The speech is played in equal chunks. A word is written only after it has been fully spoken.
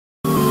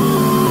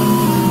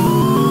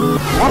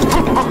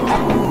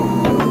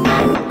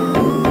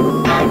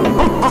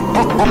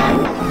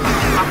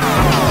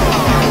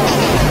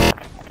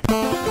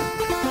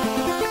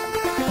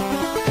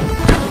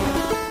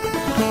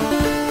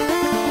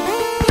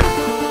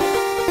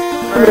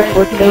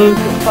Alright, dude,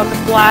 you're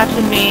fucking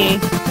flashing me.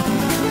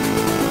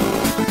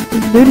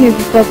 Dude needs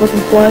to stop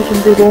fucking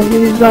flashing people.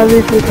 He's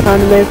obviously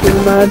kind of making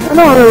me mad. I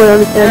don't really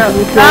understand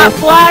No, stop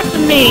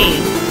flashing me,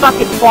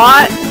 fucking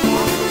twat.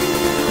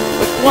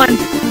 Which one?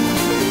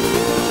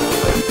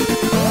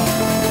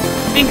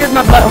 Fingered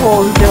my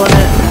butthole is doing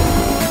it.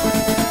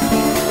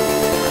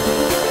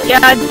 Yeah,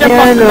 I jump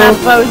off the map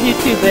if I was you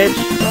too, bitch.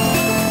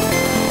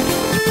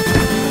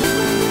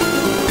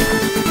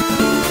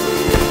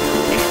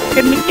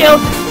 Get me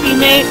killed,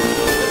 teammate,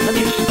 with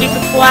your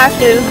stupid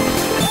flashes.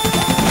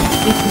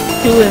 This is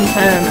 2 and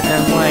 10,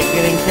 and like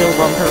getting killed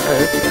on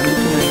purpose, and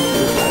committing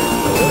suicide.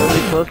 So what are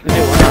we supposed to do?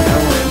 We're not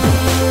gonna win.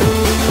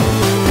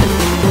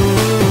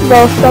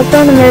 Bro, stop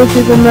trying to make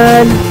people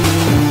mad.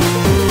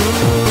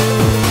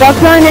 Stop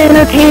trying to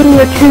entertain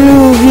your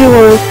 2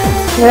 viewers.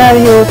 Get out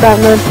of here with that,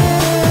 man.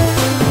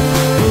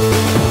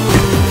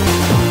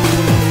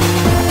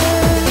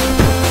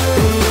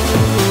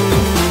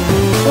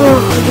 Oh,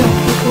 these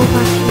people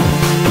back here.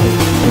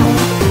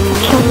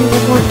 Kill me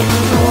one more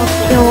time. I will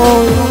kill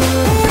all of them.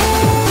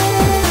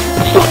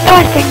 Stop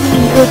passing me,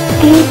 you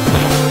bitch.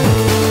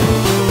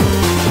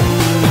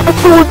 Stop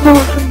doing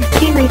those from your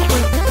teammates, man.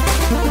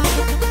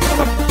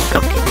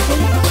 Okay.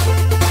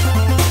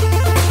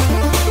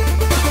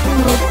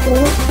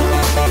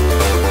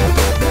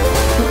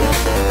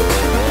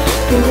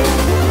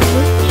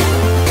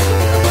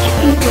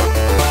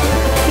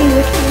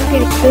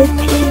 Get a good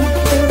team,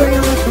 everybody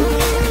on the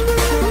beach.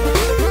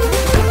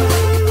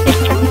 Just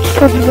trying to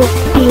kill you,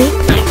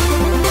 bitch.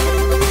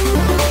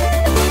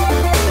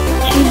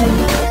 Jeez,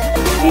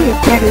 you're a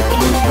better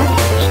team,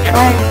 that's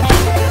trash.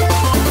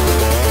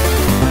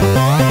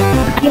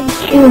 I'm getting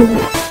killed.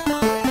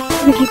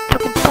 I'm gonna keep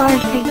fucking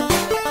flashing.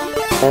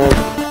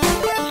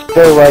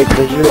 Still, like,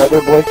 does your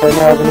other boyfriend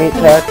have an 8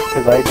 pack?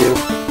 Because I do.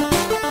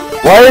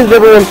 Why is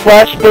everyone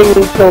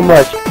flashbanging so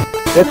much?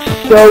 That's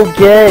so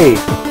gay.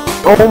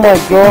 Oh my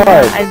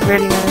god. I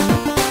really know.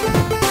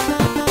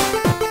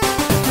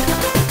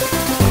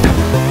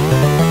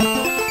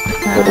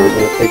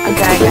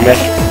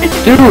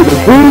 Dude,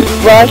 who's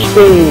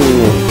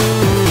flashbanging?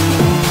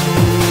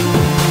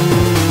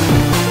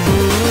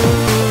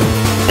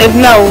 There's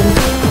no.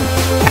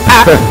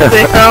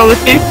 They're only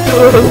 2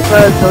 of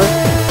us.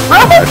 Bro,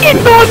 who keep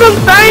doing them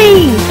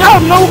things? I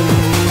don't know.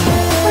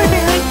 Where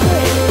did I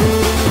quit?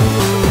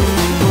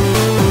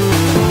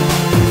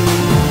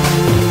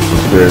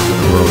 There's in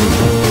the room.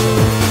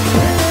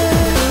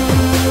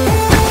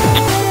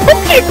 Who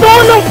keep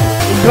doing them?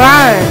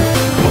 Grind.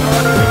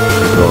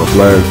 So,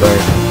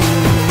 Flashbang.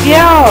 Yo,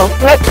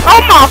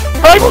 oh my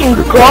fucking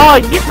god,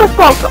 get the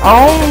fuck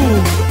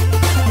on.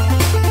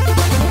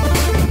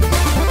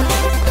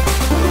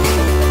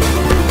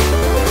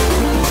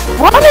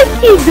 Why is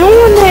he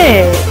doing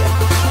that?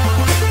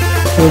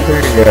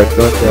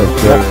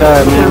 Left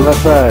side, man,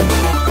 left side.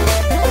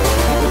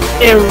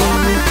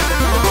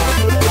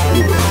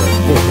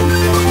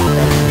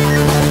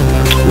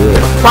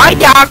 Why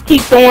y'all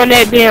keep throwing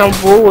that damn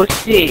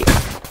bullshit?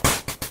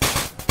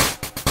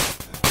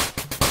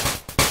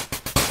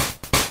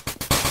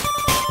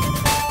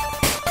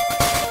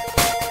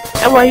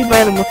 That's why he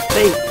made a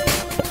mistake.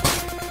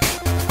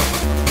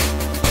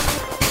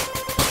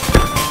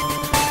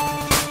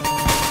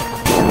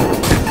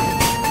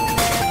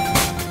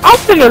 I'm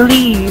finna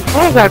leave. I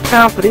don't got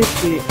time for this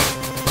shit.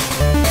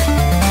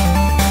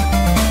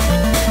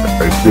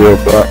 They still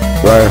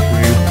blasting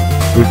you?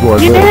 Which one?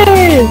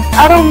 Yes!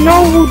 I don't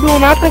know who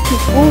doing. I think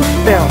it's full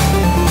spell.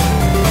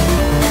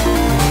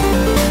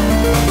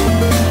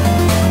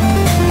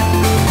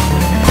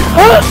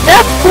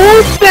 That's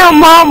full spell,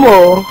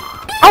 mama.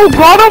 Oh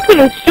god, I'm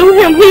finna shoot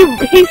him.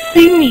 He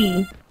see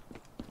me.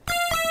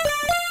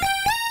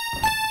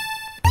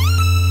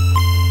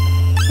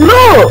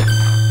 Look!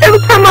 Every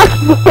time I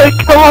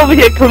come over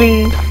here,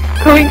 clean,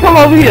 come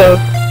over here.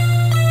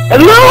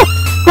 Look!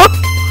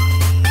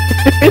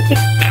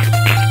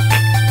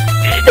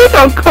 He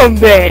don't come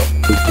back.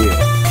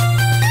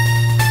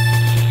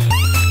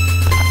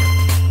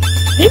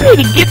 You need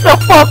to get the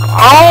fuck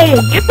on.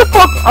 Get the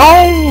fuck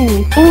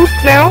on. Food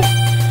now.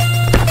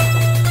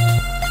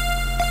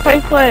 Play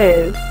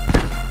Flash.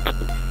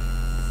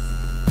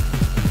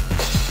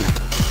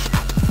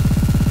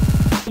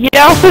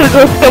 Yeah, I'm gonna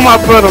go tell my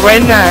brother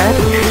right now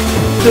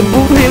to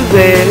boot his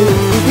ass.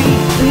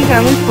 He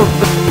got me fucked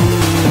up.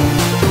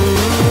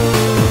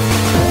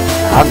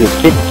 I'll just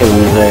kick killing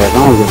his ass. I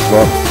don't give a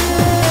fuck.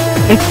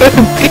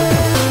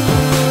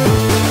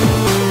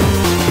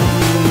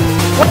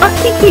 Why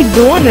he keep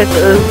doing that to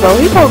us though?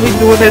 He probably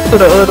doing that to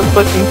the other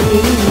fucking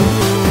team.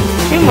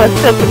 He must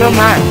helping them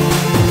out.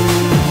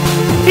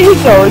 Here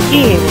he go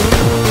again.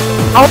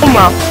 Oh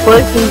my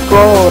fucking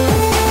god.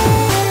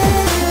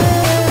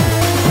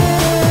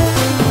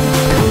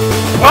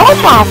 Oh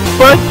my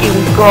fucking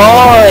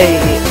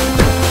god.